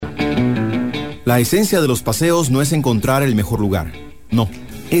La esencia de los paseos no es encontrar el mejor lugar, no,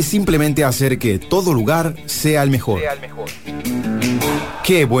 es simplemente hacer que todo lugar sea el mejor.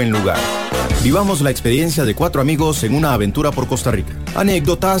 ¡Qué buen lugar! Vivamos la experiencia de 4 amigos en una aventura por Costa Rica.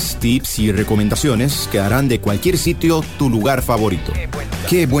 Anécdotas, tips y recomendaciones que harán de cualquier sitio tu lugar favorito.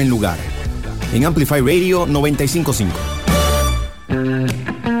 ¡Qué buen lugar! En Amplify Radio 95.5.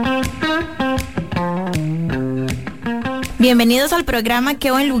 Bienvenidos al programa Qué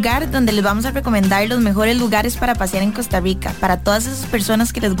buen lugar, donde les vamos a recomendar los mejores lugares para pasear en Costa Rica, para todas esas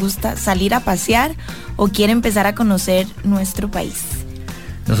personas que les gusta salir a pasear o quieren empezar a conocer nuestro país.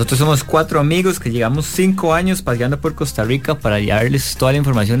 Nosotros somos 4 amigos que llevamos 5 años paseando por Costa Rica para llevarles toda la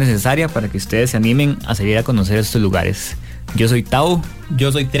información necesaria para que ustedes se animen a salir a conocer estos lugares. Yo soy Tao.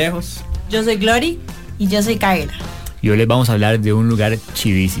 Yo soy Trejos. Yo soy Glory. Y yo soy Carla. Y hoy les vamos a hablar de un lugar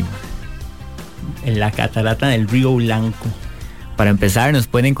chivísimo. En la Catarata del río Blanco. Para empezar, nos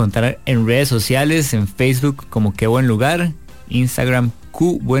pueden encontrar en redes sociales, en Facebook como Qué Buen Lugar, Instagram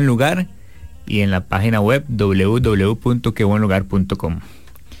Q Buen Lugar y en la página web www.quebuenlugar.com.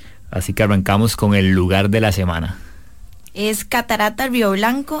 Así que arrancamos con el lugar de la semana. Es Catarata río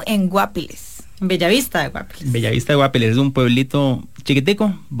Blanco en Guápiles. Bellavista de Guápiles. Bellavista de Guápiles es un pueblito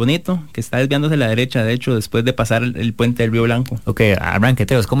chiquitico, bonito, que está desviándose a la derecha, de hecho, después de pasar el puente del río Blanco. Ok,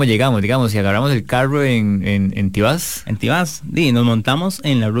 arranqueteros, ¿cómo llegamos? Digamos, si agarramos el carro en Tibás. En Tibás, y nos montamos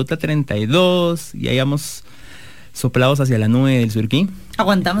en la ruta 32 y ahí vamos soplados hacia la nube del Surquí.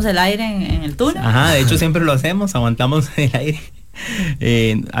 Aguantamos el aire en el túnel. Ajá, de hecho siempre lo hacemos, aguantamos el aire.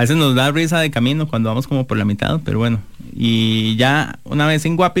 A veces nos da risa de camino cuando vamos como por la mitad, pero bueno. Y ya una vez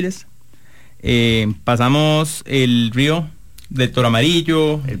en Guápiles, pasamos el río del Toro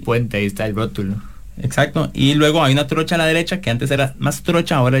Amarillo. El puente, ahí está el rótulo. Exacto, y luego hay una trocha a la derecha que antes era más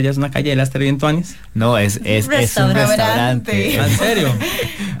trocha, ahora ya es una calle de Lastre y Antoines. No, es un restaurante. ¿En serio?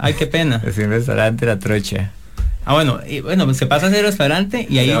 Ay, qué pena. Es un restaurante La Trocha. Ah, bueno, pues se pasa a ese restaurante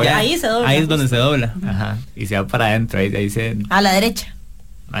y ahí ya, ahí se dobla. Ahí es donde se dobla. Ajá, y se va para adentro, ahí se... A la derecha.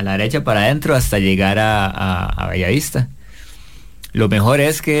 A la derecha para adentro hasta llegar a Bellavista. Lo mejor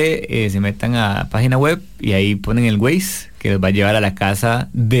es que se metan a la página web y ahí ponen el Waze que les va a llevar a la casa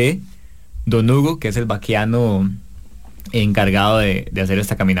de Don Hugo, que es el vaquiano encargado de hacer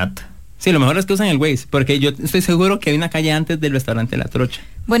esta caminata. Sí, lo mejor es que usen el Waze, porque yo estoy seguro que hay una calle antes del restaurante La Trocha.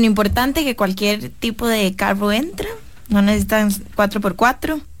 Bueno, importante que cualquier tipo de carro entra, no necesitan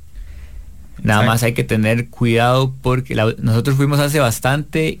 4x4. Nada más hay que tener cuidado porque nosotros fuimos hace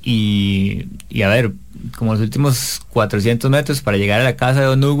bastante y a ver, como los últimos 400 metros para llegar a la casa de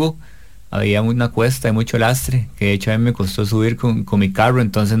Don Hugo, había una cuesta y mucho lastre, que de hecho a mí me costó subir con mi carro,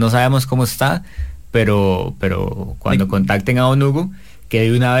 entonces no sabemos cómo está, pero cuando contacten a Don Hugo, que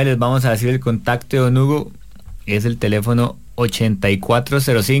de una vez les vamos a decir el contacto de Don Hugo, es el teléfono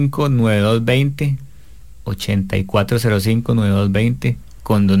 8405-9220, 8405-9220,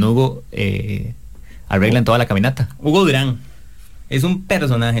 con Don Hugo arreglan toda la caminata. Hugo Durán, es un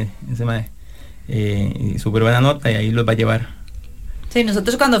personaje, ese mae, y súper buena nota y ahí los va a llevar. Sí,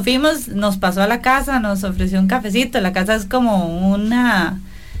 nosotros cuando fuimos nos pasó a la casa, nos ofreció un cafecito. La casa es como una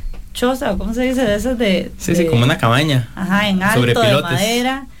choza, ¿cómo se dice? De esas de... Sí, como una cabaña. Ajá, en alto, sobre de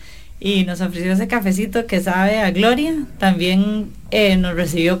madera. Y nos ofreció ese cafecito que sabe a gloria. También nos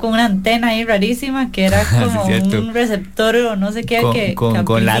recibió con una antena ahí rarísima, que era como sí, un receptor o no sé qué, que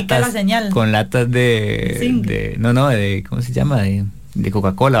amplifica la señal. Con latas de ¿cómo se llama? De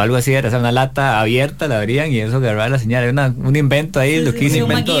Coca-Cola o algo así, era una lata abierta, la abrían y eso agarraba la señal, era un invento ahí, sí, loquísimo.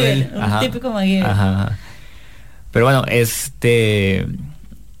 Un típico MacGyver. Ajá. Pero bueno,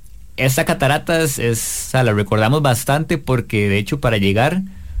 esta catarata la recordamos bastante porque de hecho para llegar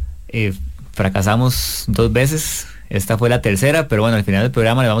fracasamos 2 veros. Esta fue la tercera, pero bueno, al final del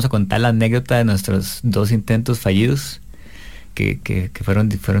programa les vamos a contar la anécdota de nuestros 2 intentos fallidos. Que fueron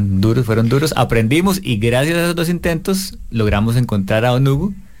duros, aprendimos y gracias a esos 2 intentos logramos encontrar a Don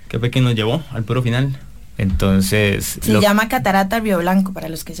Hugo, que fue quien nos llevó al puro final. Entonces se llama Catarata río Blanco para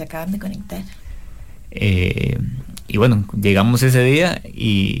los que se acaban de conectar. Y bueno, llegamos ese día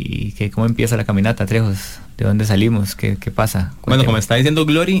y ¿cómo empieza la caminata, Trejos? ¿De dónde salimos? ¿Qué pasa? Cuénteme. Bueno, como está diciendo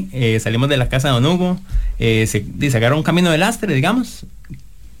Glory, salimos de la casa de Don Hugo, se agarra un camino de lastre, digamos.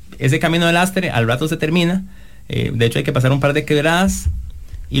 Ese camino de lastre al rato se termina. De hecho hay que pasar un par de quebradas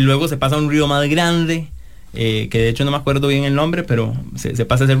y luego se pasa un río más grande, que de hecho no me acuerdo bien el nombre, pero se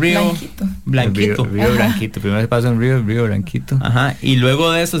pasa ese río Blanquito. Río Blanquito. Primero se pasa un río Blanquito. Ajá, y luego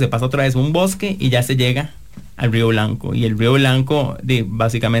de eso se pasa otra vez un bosque y ya se llega al río Blanco. Y el río Blanco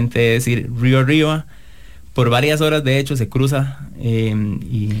básicamente es ir río arriba. Por varias horas de hecho se cruza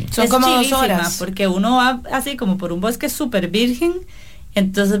y son como 2 horas, porque uno va así como por un bosque súper virgen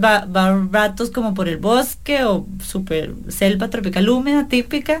Entonces va ratos como por el bosque o super selva tropical húmeda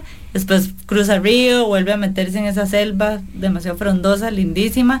típica, después cruza el río, vuelve a meterse en esa selva demasiado frondosa,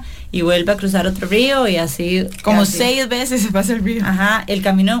 lindísima, y vuelve a cruzar otro río y así. Como 6 veces se pasa el río. Ajá, el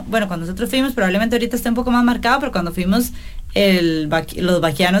camino, bueno, cuando nosotros fuimos, probablemente ahorita está un poco más marcado, pero cuando fuimos los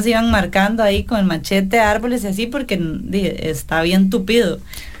vaquianos iban marcando ahí con el machete árboles y así porque está bien tupido,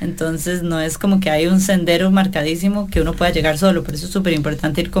 entonces no es como que hay un sendero marcadísimo que uno pueda llegar solo, por eso es súper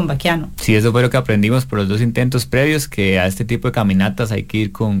importante ir con vaquiano. Sí, eso fue lo que aprendimos por los 2 intentos previos, que a este tipo de caminatas hay que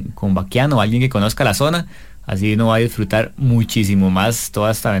ir con vaquiano, alguien que conozca la zona, así uno va a disfrutar muchísimo más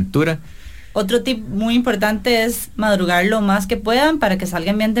toda esta aventura. Otro tip muy importante es madrugar lo más que puedan para que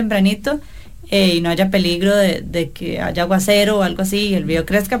salgan bien tempranito y no haya peligro de que haya aguacero o algo así y el río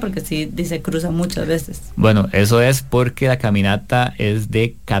crezca, porque sí, se cruza muchas veces. Bueno, eso es porque la caminata es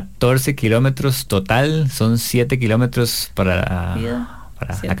de 14 kilómetros total, son 7 kilómetros para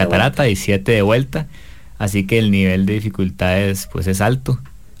la catarata y 7 de vuelta, así que el nivel de dificultad es alto,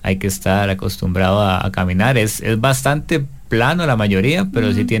 hay que estar acostumbrado a caminar, es bastante plano la mayoría,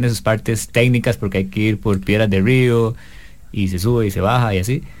 pero sí tiene sus partes técnicas porque hay que ir por piedras de río y se sube y se baja y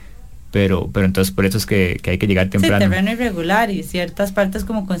así. Pero entonces por eso es que hay que llegar temprano. Sí, terreno irregular y ciertas partes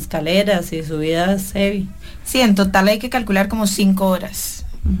como con escaleras y subidas heavy. Sí, en total hay que calcular como 5 horas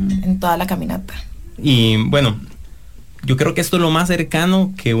en toda la caminata. Y bueno, yo creo que esto es lo más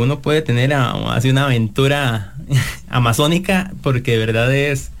cercano que uno puede tener a una aventura amazónica, porque de verdad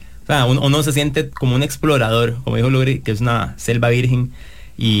es, o sea, uno se siente como un explorador, como dijo Luri, que es una selva virgen.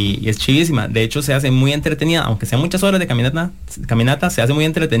 Y es chivísima, de hecho se hace muy entretenida, aunque sean muchas horas de caminata se hace muy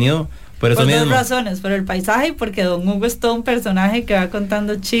entretenido por eso mismo. Por 2 razones, por el paisaje y porque Don Hugo es todo un personaje que va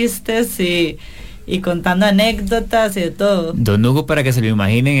contando chistes y contando anécdotas y de todo. Don Hugo, para que se lo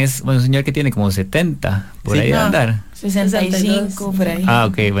imaginen, es un señor que tiene como 70, por ahí de andar. 65, por ahí. Ah,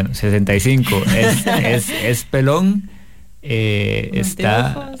 ok, bueno, 65, es pelón,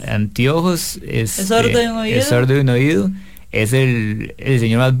 está anteojos, es sordo de un oído. Es sordo de un oído. Es el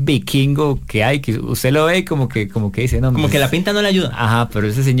señor más vikingo que hay, que usted lo ve y como que dice, no, como que la pinta no le ayuda. Ajá, pero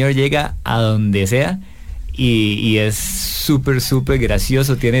ese señor llega a donde sea y es súper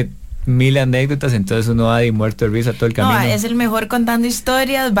gracioso, tiene 1000 anécdotas, entonces uno va de muerto de risa todo el camino. No, es el mejor contando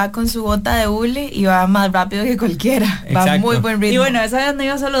historias, va con su bota de hule y va más rápido que cualquiera. Exacto. Va muy buen ritmo. Y bueno, esa vez no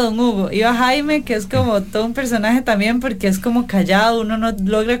iba solo Don Hugo, iba Jaime, que es como todo un personaje también, porque es como callado, uno no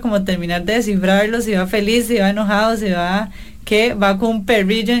logra como terminar de descifrarlo, si va feliz, si va enojado, si va con un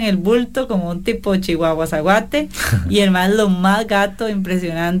perrillo en el bulto, como un tipo chihuahua zaguate, y el más lo más gato,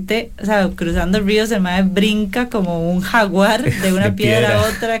 impresionante, o sea, cruzando ríos, el más brinca como un jaguar de una piedra a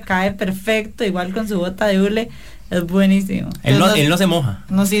otra, cae perfecto, igual con su bota de hule, es buenísimo. Él no se moja.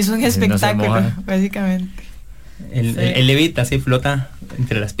 Nos hizo un espectáculo, básicamente. Él levita, así flota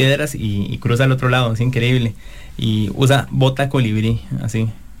entre las piedras y cruza al otro lado, es increíble, y usa bota colibrí, así.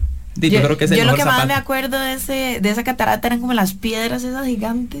 Yo creo que es el lo que zapato. más me acuerdo de esa catarata eran como las piedras esas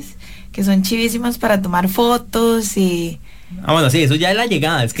gigantes que son chivísimas para tomar fotos y... bueno, sí, eso ya es la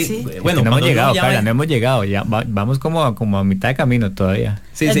llegada, es que sí. Bueno, no hemos llegado, Carla, no hemos llegado, ya vamos como a mitad de camino todavía.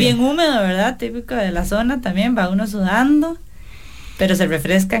 Sí, es bien húmedo, ¿verdad? Típico de la zona también, va uno sudando, pero se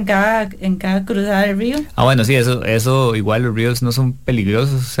refresca en cada cruzada del río. Bueno, sí, eso igual los ríos no son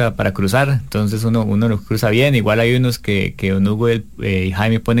peligrosos, o sea, para cruzar, entonces uno los cruza bien, igual hay unos que Don Hugo y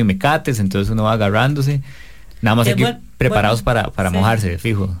Jaime ponen mecates, entonces uno va agarrándose, nada más hay que ir preparados para sí, mojarse,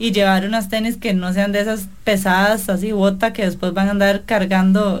 fijo. Y llevar unas tenis que no sean de esas pesadas, así bota, que después van a andar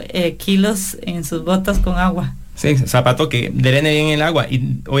cargando kilos en sus botas con agua. Sí, zapato que drene bien el agua,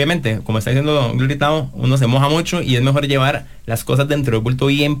 y obviamente, como está diciendo Gloritao, uno se moja mucho y es mejor llevar las cosas dentro del bulto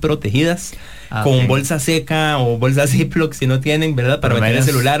bien protegidas, con bolsa seca o bolsa Ziploc si no tienen, ¿verdad? Para meter el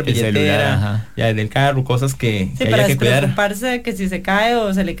celular, billetera, ya del carro, cosas que para haya que cuidar. Preocuparse de que si se cae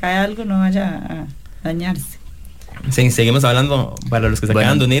o se le cae algo no vaya a dañarse. Sí, seguimos hablando, para los que se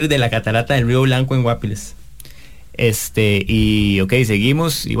acaban de unir, de la Catarata del río Blanco en Guápiles. Y ok,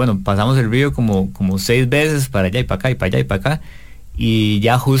 seguimos y bueno, pasamos el río como 6 veces para allá y para acá y para allá y para acá, y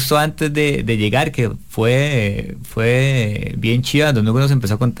ya justo antes de llegar, que fue bien chida, Don Hugo nos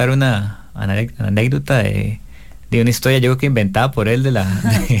empezó a contar una anécdota de una historia, yo creo que inventada por él de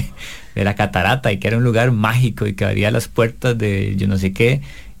la catarata, y que era un lugar mágico y que abría las puertas de yo no sé qué.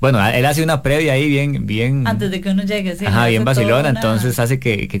 Bueno, él hace una previa ahí bien antes de que uno llegue, sí, bien vacilona, entonces hace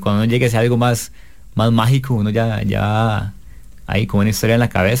que cuando uno llegue sea algo más mágico, uno ya hay como una historia en la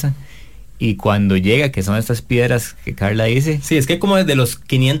cabeza, y cuando llega, que son estas piedras que Carla dice. Sí, es que como desde los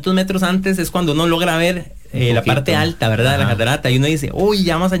 500 metros antes es cuando uno logra ver la parte alta, ¿verdad? De la catarata, y uno dice, uy,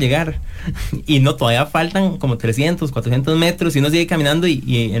 ya vamos a llegar, y no, todavía faltan como 300, 400 metros, y uno sigue caminando,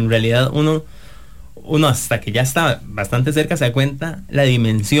 y en realidad uno hasta que ya está bastante cerca se da cuenta la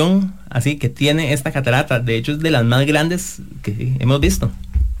dimensión así que tiene esta catarata. De hecho es de las más grandes que hemos visto.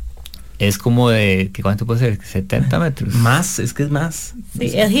 Es como de, ¿cuánto puede ser? 70 metros. Más, es que es más.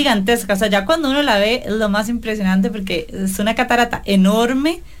 Sí, es gigantesca. O sea, ya cuando uno la ve es lo más impresionante porque es una catarata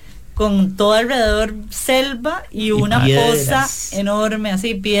enorme con todo alrededor selva y una poza enorme,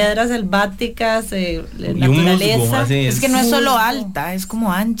 así, piedras selváticas, naturaleza. Musgo, así es que no es solo alta, es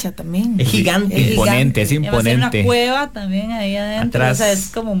como ancha también. Es gigante. Es imponente. Una cueva también ahí adentro. Atrás. O sea, es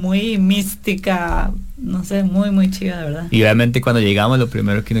como muy mística, no sé, muy, muy chida, de verdad. Y obviamente cuando llegamos lo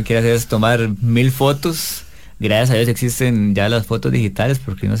primero que uno quiere hacer es tomar 1000 fotos. Gracias a Dios existen ya las fotos digitales,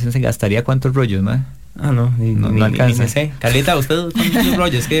 porque no sé, se gastaría cuántos rollos, ¿no? No alcanza. Sé. Carlita, ¿usted cuántos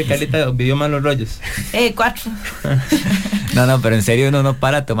rollos? Es que Carlita vivió mal los rollos. 4. No, pero en serio uno no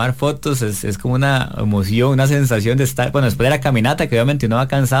para tomar fotos, es como una emoción, una sensación de estar, bueno, después de la caminata, que obviamente uno va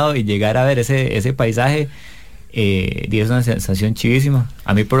cansado, y llegar a ver ese paisaje, y es una sensación chivísima.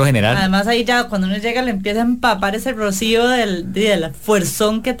 A mí por lo general. Además ahí ya cuando uno llega le empieza a empapar ese rocío de la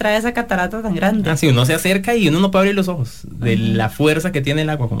fuerzón que trae esa catarata tan grande. Sí, uno se acerca y uno no puede abrir los ojos de la fuerza que tiene el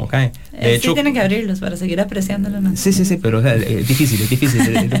agua como cae. De hecho, sí tiene que abrirlos para seguir apreciándolo, ¿no? Sí, pero o sea, es difícil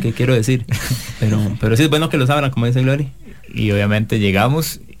es lo que quiero decir. Pero sí es bueno que los abran, como dice Glory. Y obviamente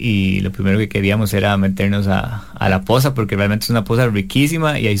llegamos y lo primero que queríamos era meternos a la poza, porque realmente es una poza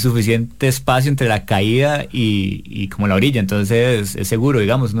riquísima y hay suficiente espacio entre la caída y como la orilla, entonces es seguro,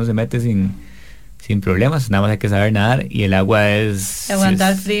 digamos, uno se mete sin problemas, nada más hay que saber nadar, y el agua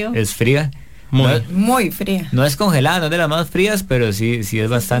aguantar frío. Es fría. Muy fría. No es congelada, no es de las más frías, pero sí es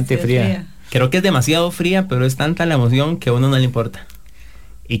bastante fría. Creo que es demasiado fría, pero es tanta la emoción que a uno no le importa.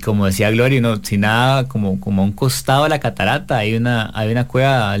 Y como decía Gloria, no, sin nada, como a un costado de la catarata hay una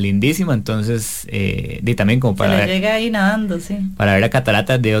cueva lindísima, entonces y también como para ver, llega ahí nadando, sí. Para ver la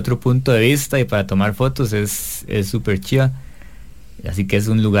catarata de otro punto de vista y para tomar fotos es súper chiva. Así que es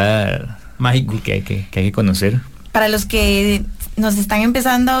un lugar mágico que hay que conocer. Para los que nos están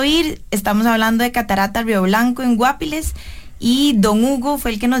empezando a oír, estamos hablando de Catarata río Blanco en Guápiles, y don Hugo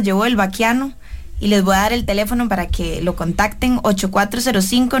fue el que nos llevó el vaquiano. Y les voy a dar el teléfono para que lo contacten,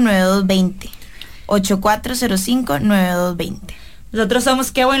 8405-9220. 8405-9220. Nosotros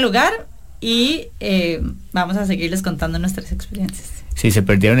somos Qué Buen Lugar y vamos a seguirles contando nuestras experiencias. Si se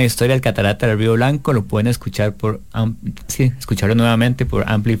perdieron la historia del Catarata del Río Blanco, lo pueden escuchar escucharlo nuevamente por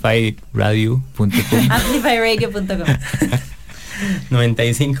amplifyradio.com. amplifyradio.com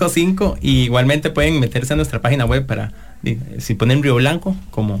 95.5, y igualmente pueden meterse a nuestra página web para, si ponen Río Blanco,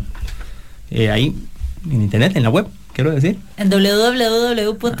 como ahí en internet, en la web, quiero decir, en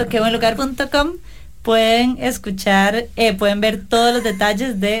www.quebuenlugar.com pueden escuchar, pueden ver todos los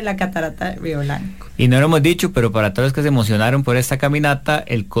detalles de la Catarata río Blanco. Y no lo hemos dicho, pero para todos los que se emocionaron por esta caminata,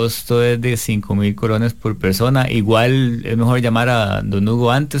 el costo es de 5,000 colones por persona. Igual es mejor llamar a don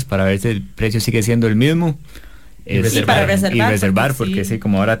Hugo antes para ver si el precio sigue siendo el mismo. Para reservar, porque sí,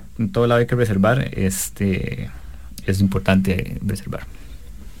 como ahora en todo lado hay que reservar, es importante reservar.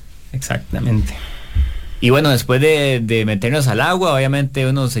 Exactamente. Y bueno, después de meternos al agua, obviamente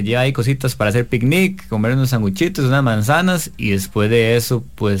uno se lleva ahí cositas para hacer picnic, comer unos sanguchitos, unas manzanas, y después de eso,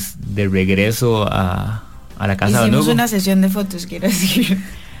 pues de regreso a la casa de Don Hugo. Hicimos una sesión de fotos, quiero decir.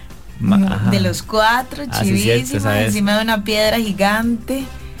 De los 4, chivísima, encima de una piedra gigante,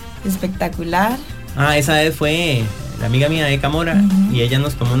 espectacular. Esa vez fue la amiga mía de Camora, y ella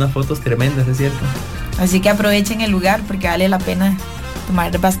nos tomó unas fotos tremendas, es cierto. Así que aprovechen el lugar porque vale la pena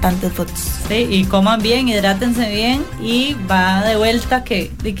tomar bastantes fotos. Sí, y coman bien, hidrátense bien, y va de vuelta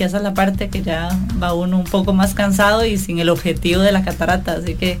que esa es la parte que ya va uno un poco más cansado y sin el objetivo de la catarata,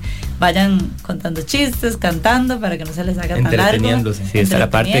 así que vayan contando chistes, cantando para que no se les haga tan largo. Entreteniéndose. Sí, esa es la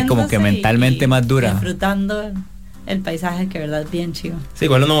parte como que mentalmente más dura. Disfrutando el paisaje, que verdad es bien chido. Sí,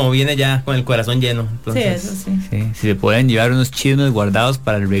 igual uno viene ya con el corazón lleno. Entonces, sí, eso sí. Si se pueden llevar unos chismes guardados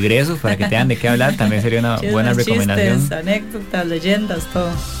para el regreso, para que tengan de qué hablar, también sería una buena recomendación. Chistes, anécdotas, leyendas, todo.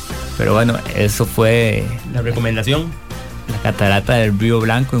 Pero bueno, eso fue la recomendación. La Catarata del Río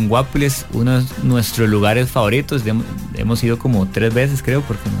Blanco en Guápiles, uno de nuestros lugares favoritos. Hemos ido como 3 veces, creo,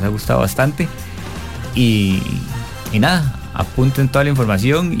 porque nos ha gustado bastante. Y nada, apunten toda la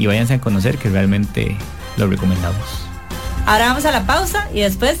información y váyanse a conocer, que realmente lo recomendamos. Ahora vamos a la pausa y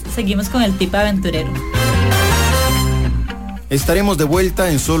después seguimos con el tip aventurero. Estaremos de vuelta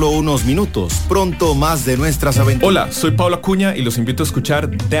en solo unos minutos. Pronto más de nuestras aventuras. Hola, soy Pablo Acuña y los invito a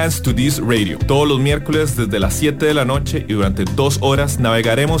escuchar Dance to This Radio. Todos los miércoles desde las 7 de la noche y durante 2 horas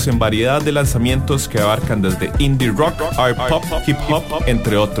navegaremos en variedad de lanzamientos que abarcan desde indie rock, art pop, hip hop,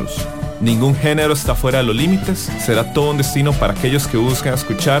 entre otros. Ningún género está fuera de los límites. Será todo un destino para aquellos que buscan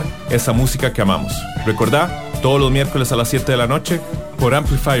escuchar esa música que amamos. Recordá, todos los miércoles a las 7 de la noche por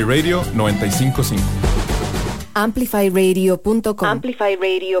Amplify Radio 95.5. Amplifyradio.com.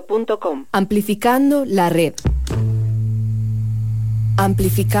 Amplifyradio.com. Amplificando la red.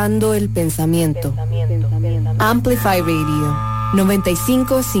 Amplificando el pensamiento. Amplify Radio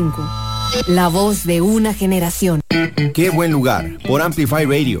 95.5. La voz de una generación. Qué buen lugar, por Amplify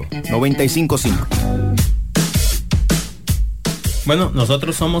Radio 95.5. Bueno,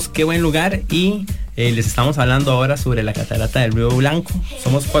 nosotros somos Qué Buen Lugar y les estamos hablando ahora sobre la Catarata del río Blanco.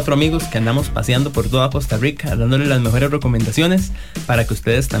 Somos 4 amigos que andamos paseando por toda Costa Rica, dándoles las mejores recomendaciones para que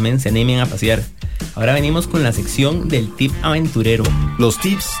ustedes también se animen a pasear. Ahora venimos con la sección del tip aventurero. Los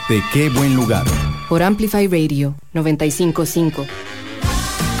tips de Qué Buen Lugar. Por Amplify Radio 95.5.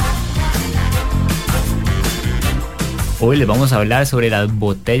 Hoy les vamos a hablar sobre las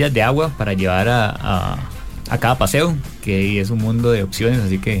botellas de agua para llevar a cada paseo, que es un mundo de opciones,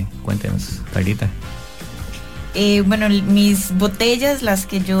 así que cuéntenos, Carlita. Bueno, mis botellas, las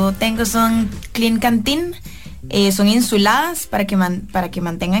que yo tengo son Clean Canteen, son insuladas para que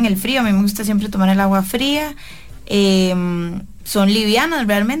mantengan el frío. A mí me gusta siempre tomar el agua fría. Son livianas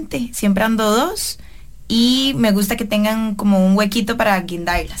realmente, siempre ando 2 y me gusta que tengan como un huequito para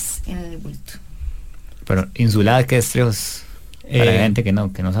guindarlas en el bulto. Pero insuladas, ¿qué es, Trejos? Para la gente que no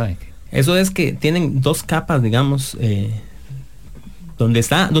sabe. Eso es que tienen 2 capas, digamos, donde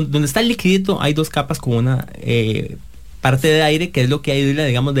está el liquidito hay 2 capas con una parte de aire que es lo que aísla,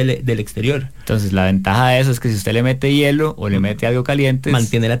 digamos, del exterior. Entonces la ventaja de eso es que si usted le mete hielo o le mete algo caliente,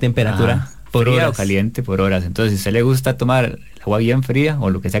 mantiene la temperatura por fría horas. O caliente por horas. Entonces si a usted le gusta tomar el agua bien fría o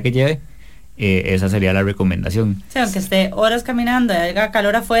lo que sea que lleve, esa sería la recomendación. Sí, aunque esté horas caminando y haya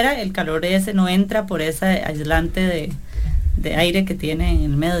calor afuera, el calor ese no entra por ese aislante de aire que tiene en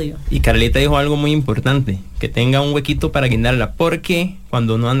el medio. Y Carlita dijo algo muy importante, que tenga un huequito para guindarla, porque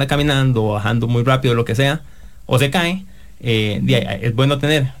cuando uno anda caminando o bajando muy rápido, lo que sea, o se cae, es bueno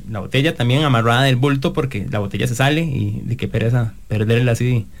tener la botella también amarrada del bulto, porque la botella se sale y de qué pereza perderla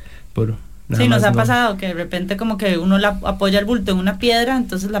así por... Sí, nos ha pasado que de repente como que uno apoya el bulto en una piedra,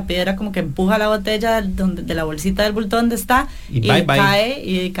 entonces la piedra como que empuja la botella de la bolsita del bulto donde está y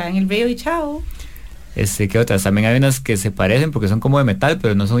cae en el río y chao. ¿Qué otras? También hay unas que se parecen porque son como de metal,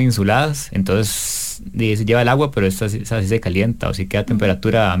 pero no son insuladas, entonces se lleva el agua, pero esta sí se calienta o sí queda a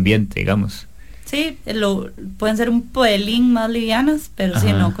temperatura ambiente, digamos. Sí, pueden ser un pelín más livianas, pero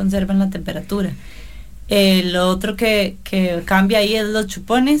sí no conservan la temperatura. Lo otro que cambia ahí es los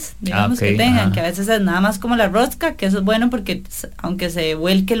chupones, digamos, que tengan, que a veces es nada más como la rosca, que eso es bueno porque aunque se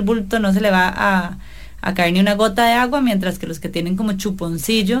vuelque el bulto no se le va a caer ni una gota de agua, mientras que los que tienen como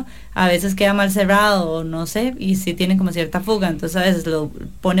chuponcillo a veces queda mal cerrado o no sé, y sí tienen como cierta fuga, entonces a veces lo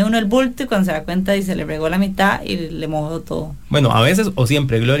pone uno el bulto y cuando se da cuenta y se le regó la mitad y le mojó todo. Bueno, a veces o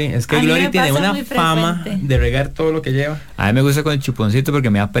siempre, Gloria, es que Gloria tiene una fama de regar todo lo que lleva. A mí me gusta con el chuponcito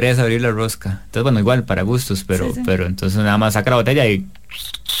porque me da pereza abrir la rosca, entonces bueno, igual para gustos, pero entonces nada más saca la botella y...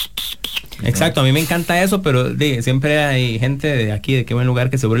 Exacto, a mí me encanta eso, pero siempre hay gente de aquí, de Qué Buen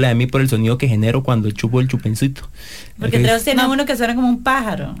Lugar, que se burla de mí por el sonido que genero cuando chupo el chupencito. Porque Treos tiene uno que suena como un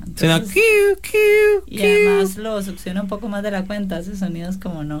pájaro. Entonces, y además lo succiona un poco más de la cuenta, hace sonidos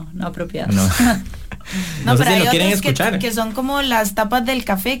como no apropiados. No, no sé pero si hay lo quieren otros escuchar. que son como las tapas del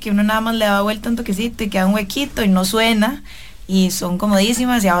café, que uno nada más le da vuelta un toquecito y queda un huequito y no suena, y son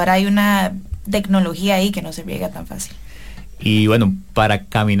comodísimas, y ahora hay una tecnología ahí que no se riega tan fácil. Y bueno, para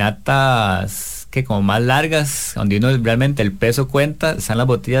caminatas que como más largas, donde uno realmente el peso cuenta, están las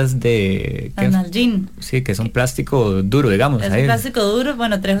botellas de... Analgin. Sí, que son plástico duro, digamos. Es plástico duro.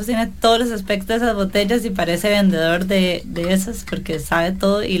 Bueno, Trejos tiene todos los aspectos de esas botellas y parece vendedor de esas porque sabe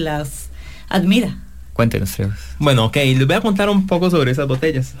todo y las admira. Cuéntenos, Trejos. Bueno, ok, les voy a contar un poco sobre esas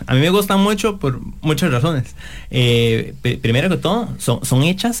botellas. A mí me gustan mucho por muchas razones. Primero que todo, son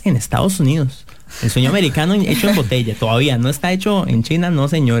hechas en Estados Unidos. El sueño americano hecho en botella, todavía no está hecho en China, no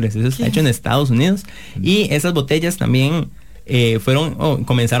señores, eso está hecho en Estados Unidos. Y esas botellas también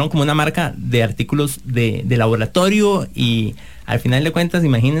comenzaron como una marca de artículos de laboratorio, y al final de cuentas,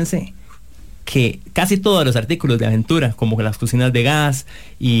 imagínense que casi todos los artículos de aventura, como las cocinas de gas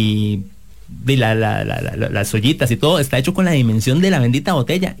y de las ollitas y todo, está hecho con la dimensión de la bendita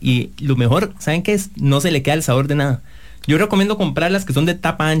botella. Y lo mejor, ¿saben qué es? No se le queda el sabor de nada. Yo recomiendo comprar las que son de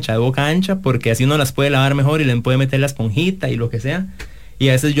tapa ancha, de boca ancha, porque así uno las puede lavar mejor y le puede meter la esponjita y lo que sea. Y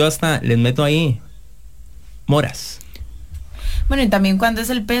a veces yo hasta les meto ahí moras. Bueno, y también cuando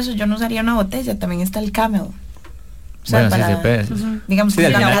es el peso, yo no usaría una botella, también está el camel. O sea, bueno, sí se pesa. Digamos que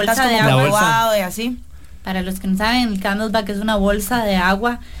la bolsa de agua y así. Para los que no saben, el camelback es una bolsa de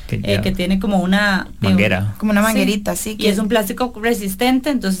agua que tiene como una manguera. Como una manguerita, sí. Y es un plástico resistente,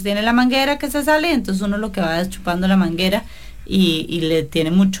 entonces tiene la manguera que se sale, entonces uno lo que va es chupando la manguera y le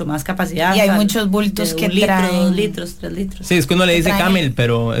tiene mucho más capacidad. Y hay muchos bultos que traen 2 litros, 3 litros. Sí, es que uno le dice camel,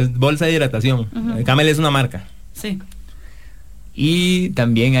 pero es bolsa de hidratación. Camel es una marca. Sí. Y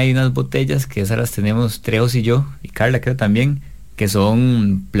también hay unas botellas que esas las tenemos Trejos y yo, y Carla creo también, que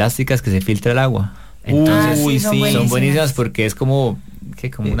son plásticas que se filtra el agua. Entonces son buenísimas porque es como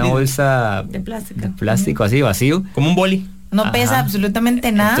una bolsa de plástico así vacío, como un boli. No pesa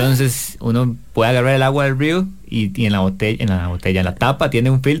absolutamente nada. Entonces uno puede agarrar el agua del río y en la tapa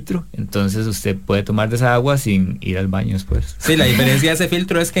tiene un filtro, entonces usted puede tomar de esa agua sin ir al baño después. Sí, la diferencia de ese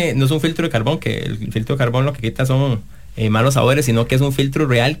filtro es que no es un filtro de carbón, que el filtro de carbón lo que quita son malos sabores, sino que es un filtro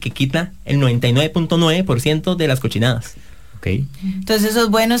real que quita el 99.9% de las cochinadas. Okay. Entonces eso es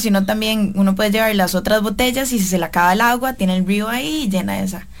bueno, sino también uno puede llevar las otras botellas y si se le acaba el agua, tiene el río ahí y llena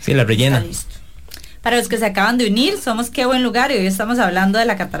esa. Sí, la rellena. Está listo. Para los que se acaban de unir, somos Qué Buen Lugar y hoy estamos hablando de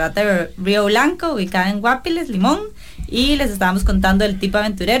la Catarata río Blanco, ubicada en Guápiles, Limón, y les estábamos contando el tipo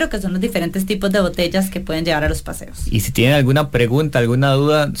aventurero, que son los diferentes tipos de botellas que pueden llevar a los paseos. Y si tienen alguna pregunta, alguna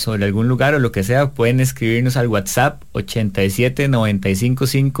duda sobre algún lugar o lo que sea, pueden escribirnos al WhatsApp 87 95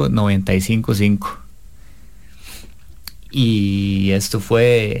 5 95 5. Y esto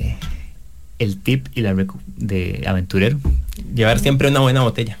fue el tip y de aventurero. Llevar siempre una buena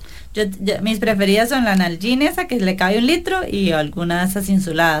botella. Mis preferidas son la Nalgene, esa que le cabe 1 litro, y algunas esas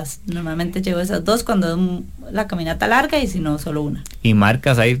insuladas. Normalmente llevo esas 2 cuando es la caminata larga, y si no, solo una. Y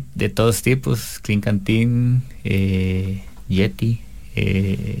marcas hay de todos tipos, Clean Canteen, Yeti,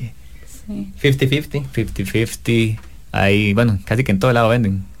 50-50, hay, bueno, casi que en todo lado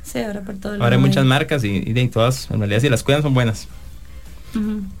venden. Sí, ahora por todo el Ahora hay muchas marcas y de todas, en realidad si las cuidan son buenas.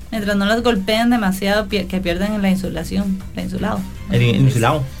 Mientras no las golpeen demasiado, que pierdan la insulación, el insulado. El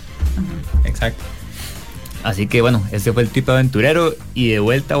insulado. Exacto. Así que bueno, este fue el tipo aventurero y de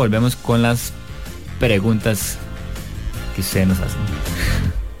vuelta volvemos con las preguntas que ustedes nos hacen.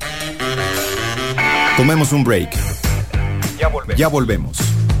 Tomemos un break. Ya volvemos.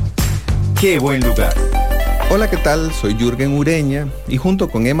 Qué buen lugar. Hola, ¿qué tal? Soy Jürgen Ureña y junto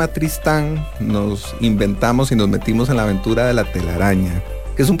con Emma Tristán nos inventamos y nos metimos en la aventura de La Telaraña,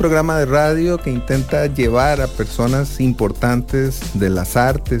 que es un programa de radio que intenta llevar a personas importantes de las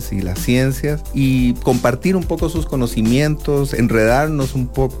artes y las ciencias y compartir un poco sus conocimientos, enredarnos un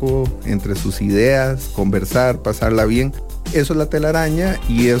poco entre sus ideas, conversar, pasarla bien. Eso es La Telaraña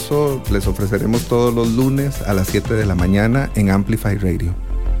y eso les ofreceremos todos los lunes a las 7 de la mañana en Amplify Radio.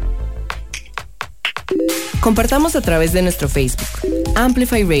 Compartamos a través de nuestro Facebook,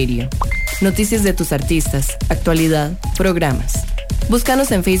 Amplify Radio. Noticias de tus artistas, actualidad, programas.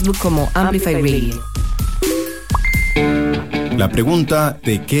 Búscanos en Facebook como Amplify Radio. La pregunta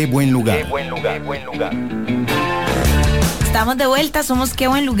de qué buen lugar. Estamos de vuelta, somos Qué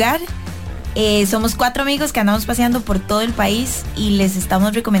Buen Lugar. Somos 4 amigos que andamos paseando por todo el país y les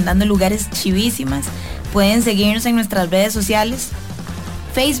estamos recomendando lugares chivísimas. Pueden seguirnos en nuestras redes sociales.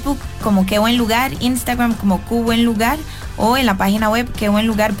 Facebook como Qué Buen Lugar, Instagram como Q Buen Lugar o en la página web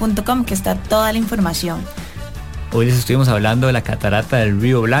quebuenlugar.com, que está toda la información. Hoy les estuvimos hablando de la Catarata del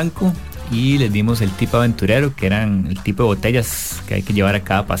río Blanco y les dimos el tipo aventurero, que eran el tipo de botellas que hay que llevar a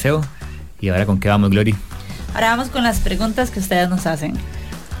cada paseo. Y ahora, ¿con qué vamos, Glory? Ahora vamos con las preguntas que ustedes nos hacen.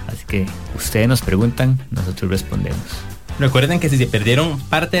 Así que ustedes nos preguntan, nosotros respondemos. Recuerden que si se perdieron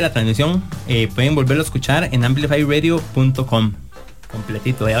parte de la transmisión, pueden volverlo a escuchar en amplifyradio.com.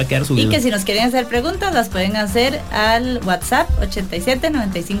 Completito, ya va a quedar subido. Y que si nos quieren hacer preguntas, las pueden hacer al WhatsApp 87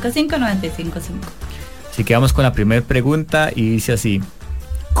 95 5 95 5. Así que vamos con la primera pregunta y dice así: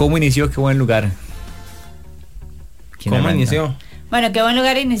 ¿cómo inició Qué Buen Lugar? ¿Cómo inició? Bueno, Qué Buen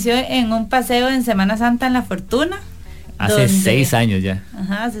Lugar inició en un paseo en Semana Santa en La Fortuna. Hace 6 años ya.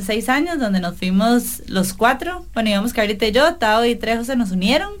 Ajá, hace 6 años, donde nos fuimos los 4. Bueno, íbamos Carlita y yo, Tao y Trejo se nos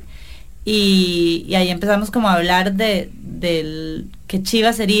unieron. Y ahí empezamos como a hablar del qué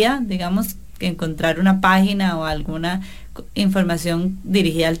chiva sería, digamos, encontrar una página o alguna información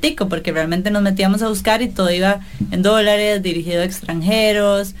dirigida al tico, porque realmente nos metíamos a buscar y todo iba en dólares, dirigido a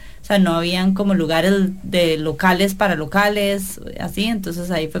extranjeros, o sea, no habían como lugares de locales para locales, así.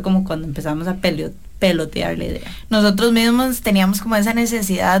 Entonces ahí fue como cuando empezamos a pelotear la idea. Nosotros mismos teníamos como esa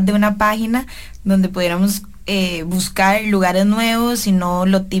necesidad de una página donde pudiéramos buscar lugares nuevos y no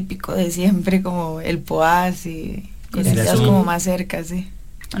lo típico de siempre, como el Poás y cosas como más cerca, sí.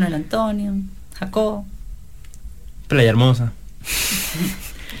 Manuel Antonio, Jacob, Playa Hermosa.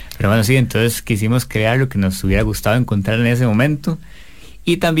 Pero bueno, sí, entonces quisimos crear lo que nos hubiera gustado encontrar en ese momento.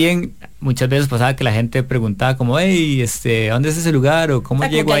 Y también muchas veces pasaba que la gente preguntaba como, hey, ¿dónde es ese lugar? O ¿cómo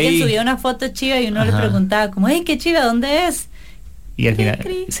llego ahí? Alguien subía una foto chiva y uno le preguntaba como, hey, qué chiva, ¿dónde es? Y al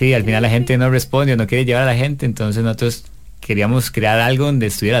final la gente no responde o no quiere llevar a la gente. Entonces nosotros queríamos crear algo donde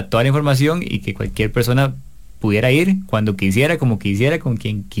estuviera toda la información y que cualquier persona pudiera ir cuando quisiera, como quisiera, con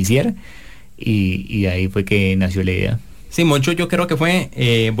quien quisiera. Y ahí fue que nació la idea. Sí, mucho yo creo que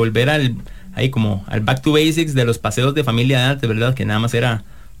fue volver al back to basics de los paseos de familia de antes, ¿verdad? Que nada más era,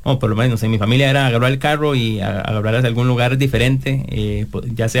 por lo menos en mi familia era agarrar el carro y agarrar hacia algún lugar diferente,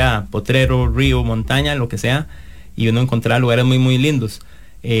 ya sea potrero, río, montaña, lo que sea, y uno encontraba lugares muy muy lindos.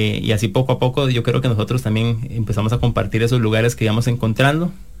 Y así poco a poco yo creo que nosotros también empezamos a compartir esos lugares que íbamos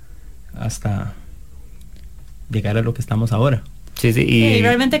encontrando hasta llegar a lo que estamos ahora. Sí, y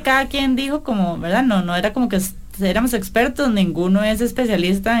realmente cada quien dijo como, ¿verdad? No era como que éramos expertos, ninguno es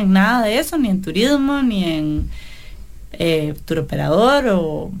especialista en nada de eso, ni en turismo, ni en turoperador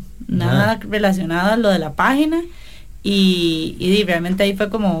o nada relacionado a lo de la página. Y realmente ahí fue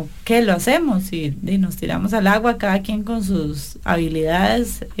como, ¿qué lo hacemos? Y nos tiramos al agua, cada quien con sus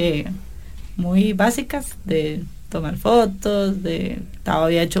habilidades muy básicas de tomar fotos, Tavo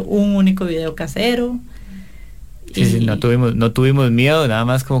había hecho un único video casero. Sí, no tuvimos miedo, nada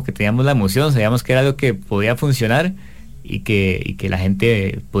más como que teníamos la emoción, sabíamos que era algo que podía funcionar y que la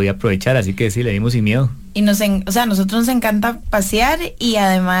gente podía aprovechar, así que sí, le dimos sin miedo. Y nosotros nos encanta pasear y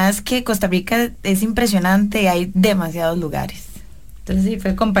además que Costa Rica es impresionante y hay demasiados lugares. Entonces sí,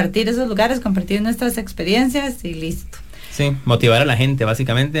 fue compartir esos lugares, compartir nuestras experiencias y listo. Sí, motivar a la gente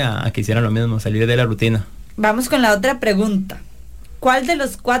básicamente a que hicieran lo mismo, salir de la rutina. Vamos con la otra pregunta. ¿Cuál de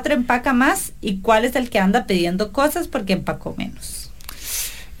los 4 empaca más y cuál es el que anda pidiendo cosas porque empacó menos?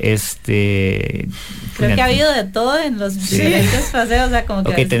 Creo que ha habido de todo en los diferentes paseos, o sea, como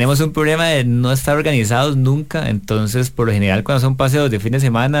que tenemos un problema de no estar organizados nunca, entonces por lo general cuando son paseos de fin de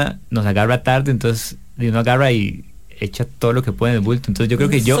semana nos agarra tarde, entonces uno agarra y echa todo lo que puede en el bulto. Entonces yo creo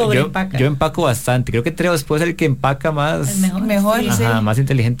que yo empaco bastante. Creo que Trevos puede ser el que empaca más mejor sí. Más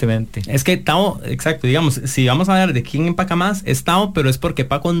inteligentemente. Es que Tavo, exacto, digamos, si vamos a hablar de quién empaca más, es Tavo, pero es porque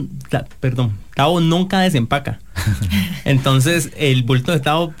Tavo nunca desempaca. Entonces el bulto de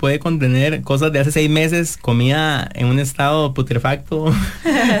Tavo puede contener cosas de hace 6 meses, comida en un estado putrefacto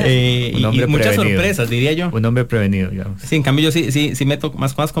y muchas sorpresas, diría yo. Un hombre prevenido, digamos. Sí, en cambio yo sí meto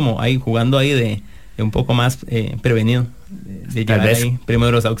más cosas como ahí jugando ahí de un poco más prevenido, de llevar ahí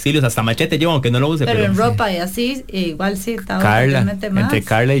primeros auxilios, hasta machete llevo, aunque no lo use, pero en ropa y así igual sí. Carla, entre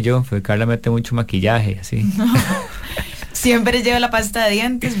Carla y yo, Carla mete mucho maquillaje, así. Siempre llevo la pasta de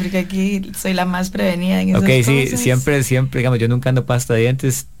dientes porque aquí soy la más prevenida en esas cosas. Sí, siempre, digamos, yo nunca ando pasta de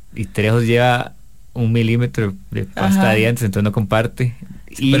dientes y Trejos lleva 1 milímetro de pasta de dientes, entonces no comparte.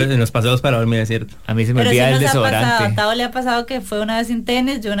 Pero en los paseos para dormir es cierto. A mí se me olvida el desodorante. A Tavo le ha pasado que fue una vez sin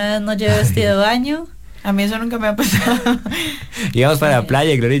tenis, yo una vez no llevé vestido de baño. A mí eso nunca me ha pasado. Llegamos para la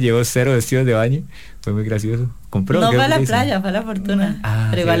playa y Gloria llevó 0 vestidos de baño. Fue muy gracioso. Compró. No fue a la playa, fue a la Fortuna.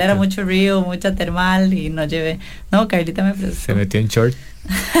 Pero igual era mucho río, mucha termal y no llevé. No, Carlita me prestó. Se metió en short.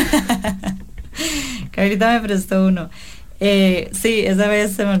 Carlita me prestó uno. Sí, esa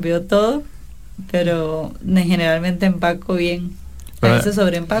vez se me olvidó todo, pero generalmente empaco bien. A veces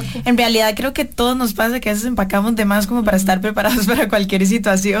sobreempaco. En realidad creo que todos nos pasa que a veces empacamos de más como para estar preparados para cualquier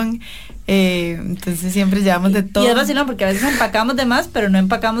situación. Entonces siempre llevamos de todo. Y es vacilón porque a veces empacamos de más, pero no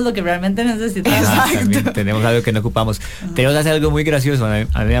empacamos lo que realmente necesitamos. También tenemos algo que no ocupamos. Tenemos que hacer algo muy gracioso. A mí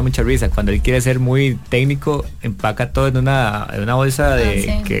me da mucha risa. Cuando él quiere ser muy técnico, empaca todo en una bolsa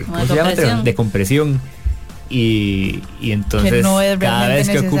 ¿cómo se llama? De compresión. Y entonces cada vez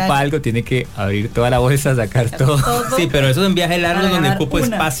que ocupa algo tiene que abrir toda la bolsa, sacar todo. Sí, pero eso es un viaje largo donde ocupo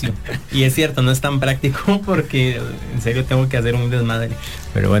espacio. Y es cierto, no es tan práctico porque en serio tengo que hacer un desmadre.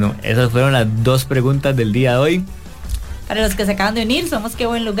 Pero bueno, esas fueron las 2 preguntas del día de hoy. Para los que se acaban de unir, somos Qué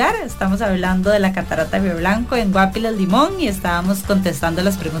Buen Lugar. Estamos hablando de la Catarata río Blanco en Guápiles, Limón, y estábamos contestando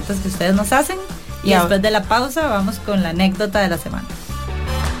las preguntas que ustedes nos hacen. Y después de la pausa vamos con la anécdota de la semana.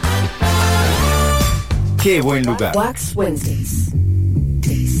 Qué buen lugar. Wax Wednesdays.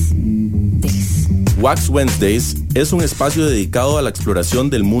 Wax Wednesdays es un espacio dedicado a la exploración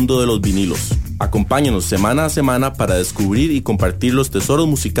del mundo de los vinilos. Acompáñanos semana a semana para descubrir y compartir los tesoros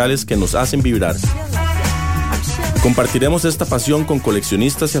musicales que nos hacen vibrar. Compartiremos esta pasión con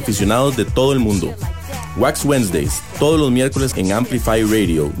coleccionistas y aficionados de todo el mundo. Wax Wednesdays, todos los miércoles en Amplify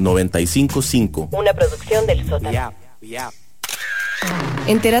Radio 95.5. Una producción del sótano.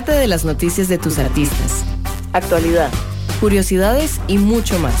 Entérate de las noticias de tus artistas, actualidad, curiosidades y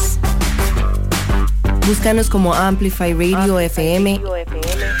mucho más. Búscanos como Amplify Radio FM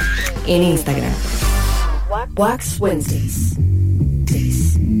en Instagram. Wax Wednesdays.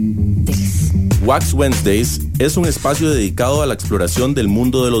 Wax Wednesdays es un espacio dedicado a la exploración del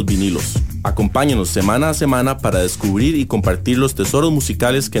mundo de los vinilos. Acompáñanos semana a semana para descubrir y compartir los tesoros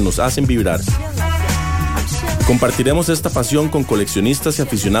musicales que nos hacen vibrar. Compartiremos esta pasión con coleccionistas y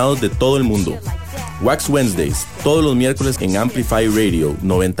aficionados de todo el mundo. Wax Wednesdays, todos los miércoles en Amplify Radio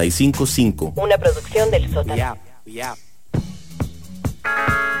 95.5. Una producción del sótano.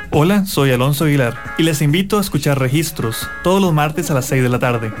 Hola, soy Alonso Aguilar y les invito a escuchar Registros todos los martes a las 6 de la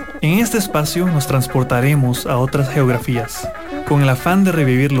tarde. En este espacio nos transportaremos a otras geografías, con el afán de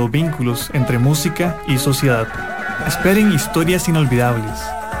revivir los vínculos entre música y sociedad. Esperen historias inolvidables,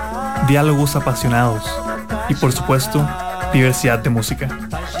 diálogos apasionados y, por supuesto, diversidad de música.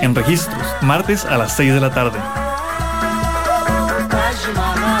 En Registros, martes a las 6 de la tarde.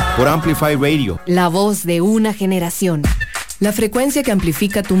 Por Amplify Radio. La voz de una generación. La frecuencia que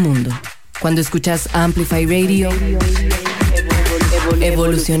amplifica tu mundo. Cuando escuchas Amplify Radio,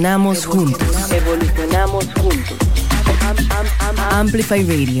 evolucionamos juntos. Amplify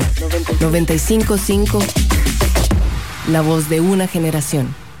Radio 95.5. La voz de una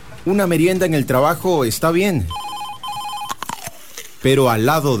generación. Una merienda en el trabajo está bien, pero al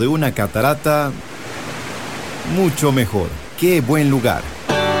lado de una catarata, mucho mejor. ¡Qué buen lugar!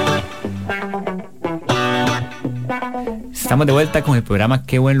 Estamos de vuelta con el programa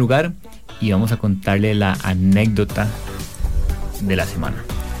Qué buen lugar y vamos a contarle la anécdota de la semana.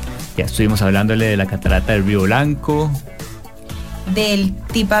 Ya estuvimos hablándole de la Catarata río Blanco, del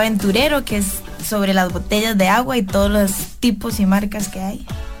tip aventurero, que es sobre las botellas de agua y todos los tipos y marcas que hay.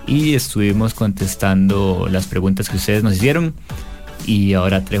 Y estuvimos contestando las preguntas que ustedes nos hicieron. Y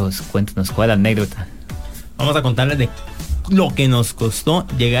ahora, Trejos, cuéntanos cuál es la anécdota. Vamos a contarles de lo que nos costó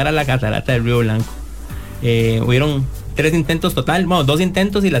llegar a la Catarata río Blanco. Hubieron 3 intentos total, bueno, 2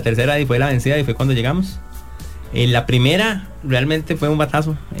 intentos y la tercera fue la vencida y fue cuando llegamos. La primera realmente fue un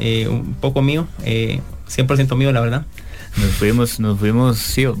batazo, un poco mío, 100% mío, la verdad. Nos fuimos,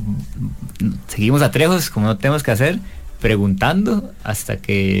 sí, seguimos a Trejos, como no tenemos que hacer, preguntando hasta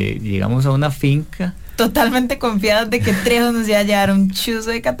que llegamos a una finca. Totalmente confiados de que Trejos nos iba a llevar un chuzo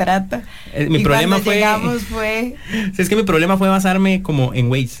de catarata. Mi problema fue... Sí, es que mi problema fue basarme como en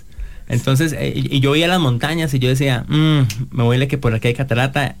Waze. Entonces, y yo veía las montañas y yo decía, me huele que por aquí hay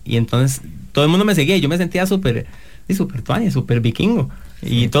catarata. Y entonces todo el mundo me seguía y yo me sentía súper tuanis, súper vikingo.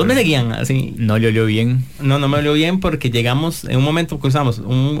 Y todos me seguían así. No le olió bien. No me olió bien porque llegamos, en un momento cruzamos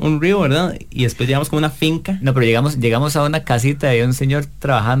un río, ¿verdad? Y después llegamos como una finca. No, pero llegamos a una casita y hay un señor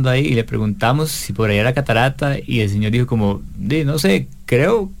trabajando ahí y le preguntamos si por ahí era catarata y el señor dijo como, no sé,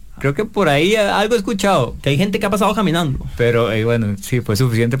 creo que por ahí algo he escuchado. Que hay gente que ha pasado caminando. Pero bueno, sí, fue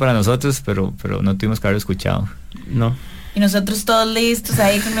suficiente para nosotros, pero no tuvimos que haberlo escuchado. No. Y nosotros todos listos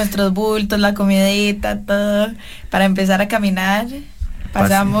ahí con nuestros bultos, la comidita, todo, para empezar a caminar.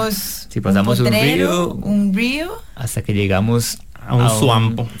 Pasamos un río hasta que llegamos a un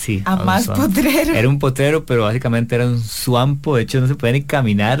suampo. Sí, a más potrero. Era un potrero, pero básicamente era un suampo. De hecho, no se podía ni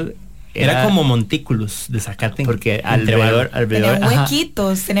caminar. Era como montículos de zacate. Porque alrededor tenían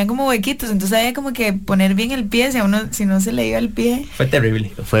huequitos, tenían como huequitos. Entonces había como que poner bien el pie, si no se le iba el pie. Fue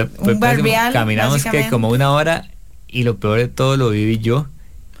terrible. Fue un barrial. Caminamos que como una hora y lo peor de todo lo viví yo.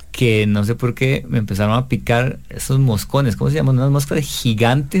 Que no sé por qué me empezaron a picar esos moscones, ¿cómo se llaman? Unas moscas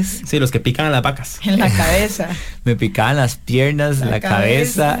gigantes. Sí, los que pican a las vacas. En la cabeza. Me picaban las piernas, la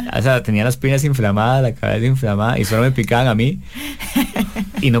cabeza. O sea, tenía las piernas inflamadas, la cabeza inflamada y solo me picaban a mí.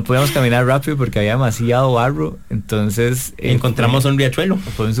 Y no podíamos caminar rápido porque había demasiado barro. Entonces encontramos un riachuelo.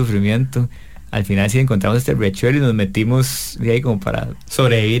 Fue un sufrimiento. Al final sí encontramos este riachuelo y nos metimos de ahí como para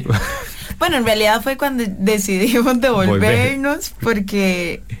sobrevivir. Bueno, en realidad fue cuando decidimos devolvernos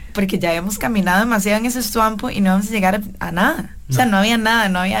porque ya habíamos caminado demasiado en ese swampo y no íbamos a llegar a nada. No. O sea, no había nada,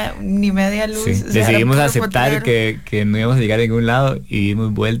 no había ni media luz. Sí, o sea, decidimos aceptar que no íbamos a llegar a ningún lado y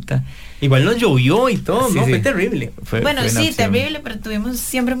dimos vuelta. Igual nos llovió y todo, sí, ¿no? Sí. Fue terrible. Fue sí, terrible, pero tuvimos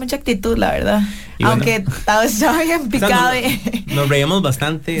siempre mucha actitud, la verdad. Y aunque Tao estaba bien picado. O sea, nos reíamos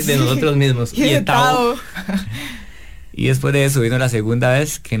bastante de nosotros mismos. Y de Tao. Y después de eso vino la segunda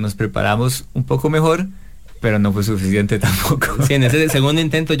vez que nos preparamos un poco mejor, pero no fue suficiente tampoco. Sí, en ese segundo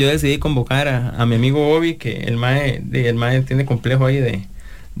intento yo decidí convocar a mi amigo Bobby, que el mae tiene complejo ahí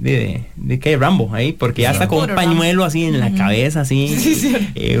de que Rambo ahí, porque ya está con un pañuelo así en la cabeza,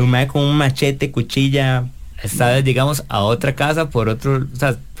 así, un mae con un machete, cuchilla. Esta vez llegamos a otra casa por otro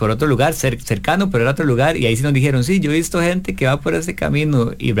lugar cercano, pero era otro lugar, y ahí sí nos dijeron, sí, yo he visto gente que va por ese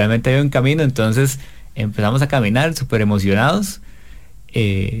camino, y realmente había un camino. Entonces empezamos a caminar súper emocionados.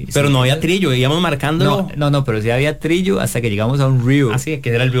 Pero no había trillo, íbamos marcando. No, pero sí había trillo hasta que llegamos a un río. Así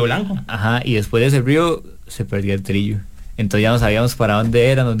que era el río Blanco. Ajá, y después de ese río se perdió el trillo. Entonces ya no sabíamos para dónde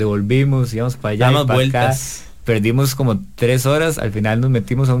era, nos devolvimos, íbamos para allá, damos para vueltas. Acá. Perdimos como 3 horas, al final nos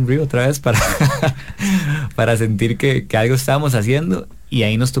metimos a un río otra vez para sentir que algo estábamos haciendo, y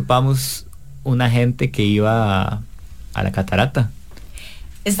ahí nos topamos una gente que iba a la catarata.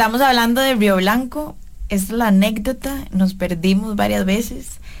 Estamos hablando de Río Blanco, esta es la anécdota, nos perdimos varias veces,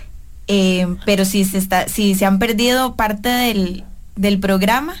 pero si se han perdido parte del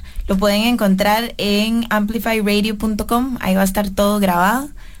programa, lo pueden encontrar en amplifyradio.com, ahí va a estar todo grabado,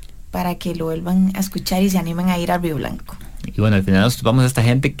 para que lo vuelvan a escuchar y se animen a ir a Río Blanco. Y bueno, al final nos topamos a esta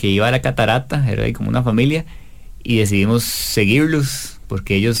gente que iba a la catarata, era ahí como una familia, y decidimos seguirlos,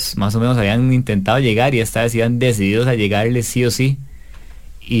 porque ellos más o menos habían intentado llegar, y esta vez iban decididos a llegarles sí o sí,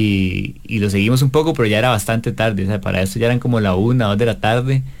 y lo seguimos un poco, pero ya era bastante tarde, o sea, para esto ya eran como la 1, 2 de la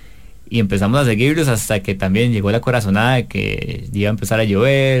tarde, y empezamos a seguirlos hasta que también llegó la corazonada, que iba a empezar a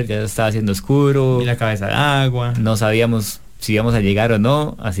llover, ya estaba haciendo oscuro, y la cabeza de agua, no sabíamos si íbamos a llegar o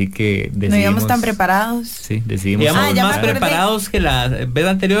no, así que decidimos... No íbamos tan preparados. Sí, decidimos... Íbamos más preparados que la vez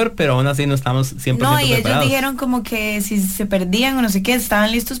anterior, pero aún así no estamos 100% preparados. No, y ellos dijeron como que si se perdían o no sé qué,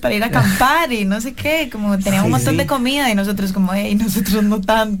 estaban listos para ir a acampar y no sé qué, como tenían un montón de comida, y nosotros como, hey, nosotros no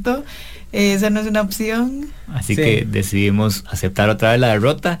tanto, esa no es una opción. Así que decidimos aceptar otra vez la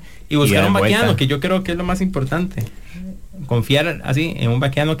derrota. Y buscar un vaqueano, que yo creo que es lo más importante. Confiar así en un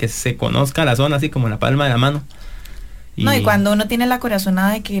vaqueano que se conozca la zona así como en la palma de la mano. Y cuando uno tiene la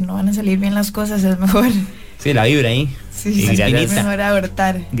corazonada de que no van a salir bien las cosas, es mejor. Sí, la vibra ahí. Sí, es mejor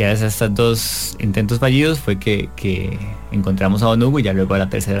abortar. Gracias a estos 2 intentos fallidos fue que encontramos a Don Hugo, y ya luego a la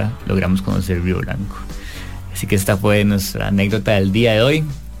tercera logramos conocer Río Blanco. Así que esta fue nuestra anécdota del día de hoy,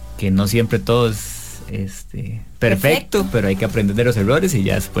 que no siempre todo es perfecto, pero hay que aprender de los errores, y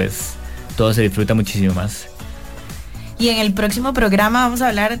ya después todo se disfruta muchísimo más. Y en el próximo programa vamos a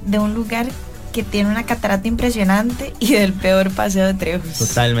hablar de un lugar que tiene una catarata impresionante y del peor paseo de Trejos.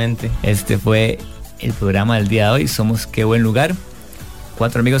 Totalmente. Este fue el programa del día de hoy. Somos Qué Buen Lugar,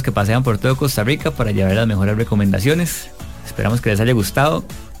 4 amigos que pasean por todo Costa Rica para llevar las mejores recomendaciones. Esperamos que les haya gustado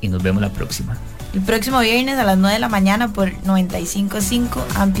y nos vemos la próxima. El próximo viernes a las 9 de la mañana por 95.5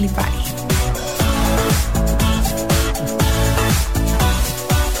 Amplify.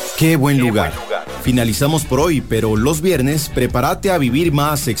 Qué buen lugar. Finalizamos por hoy, pero los viernes prepárate a vivir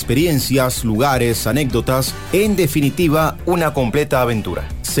más experiencias, lugares, anécdotas, en definitiva, una completa aventura.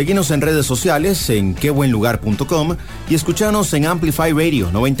 Seguinos en redes sociales en quebuenlugar.com y escuchanos en Amplify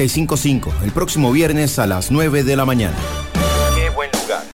Radio 95.5 el próximo viernes a las 9 de la mañana.